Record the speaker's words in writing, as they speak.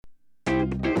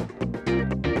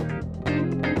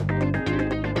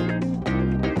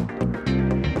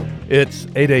It's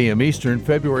 8 a.m. Eastern,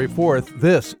 February 4th.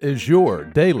 This is your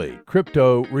Daily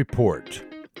Crypto Report.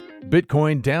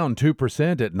 Bitcoin down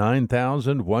 2% at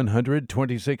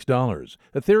 $9,126.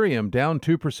 Ethereum down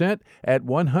 2% at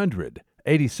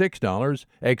 $186.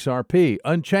 XRP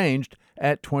unchanged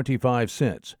at 25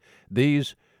 cents.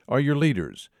 These are your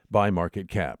leaders by market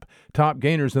cap. Top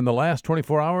gainers in the last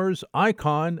 24 hours,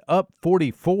 Icon up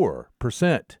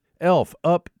 44%, ELF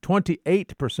up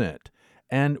 28%,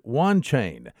 and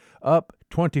OneChain up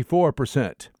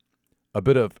 24%. A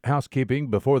bit of housekeeping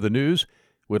before the news.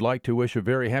 We'd like to wish a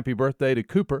very happy birthday to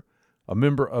Cooper, a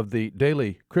member of the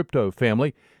Daily Crypto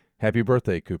family. Happy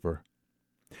birthday, Cooper.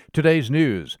 Today's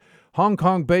news. Hong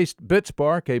Kong-based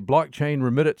Bitspark, a blockchain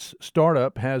remittance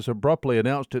startup, has abruptly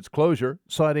announced its closure,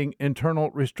 citing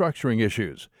internal restructuring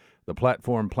issues. The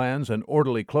platform plans an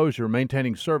orderly closure,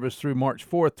 maintaining service through March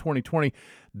 4th, 2020.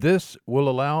 This will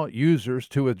allow users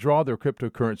to withdraw their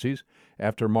cryptocurrencies.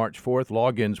 After March 4th,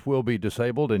 logins will be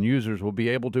disabled and users will be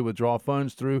able to withdraw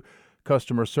funds through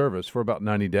customer service for about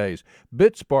 90 days.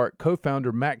 Bitspark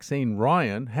co-founder Maxine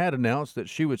Ryan had announced that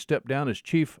she would step down as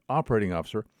chief operating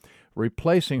officer.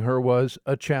 Replacing her was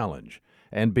a challenge,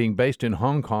 and being based in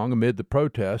Hong Kong amid the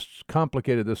protests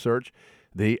complicated the search.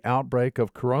 The outbreak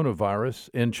of coronavirus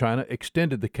in China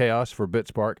extended the chaos for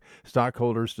Bitspark.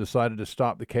 Stockholders decided to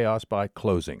stop the chaos by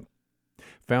closing.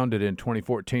 Founded in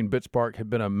 2014, Bitspark had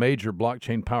been a major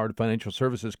blockchain-powered financial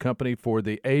services company for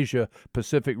the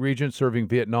Asia-Pacific region, serving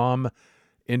Vietnam,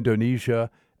 Indonesia,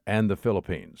 and the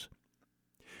Philippines.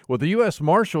 Well, the U.S.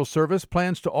 Marshals Service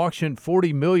plans to auction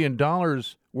 $40 million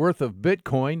worth of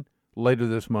Bitcoin later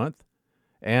this month.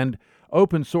 And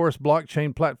open-source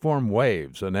blockchain platform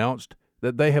Waves announced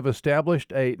that they have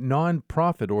established a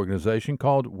non-profit organization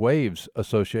called Waves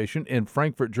Association in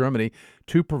Frankfurt, Germany,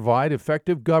 to provide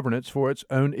effective governance for its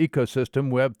own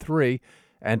ecosystem, Web3,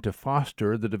 and to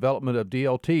foster the development of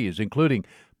DLTs, including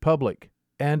public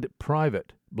and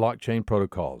private blockchain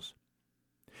protocols.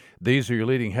 These are your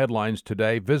leading headlines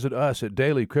today. Visit us at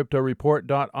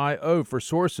dailycryptoreport.io for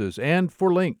sources and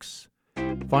for links.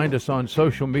 Find us on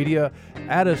social media,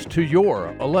 add us to your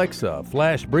Alexa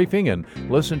flash briefing, and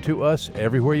listen to us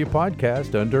everywhere you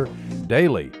podcast under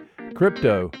Daily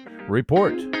Crypto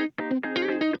Report.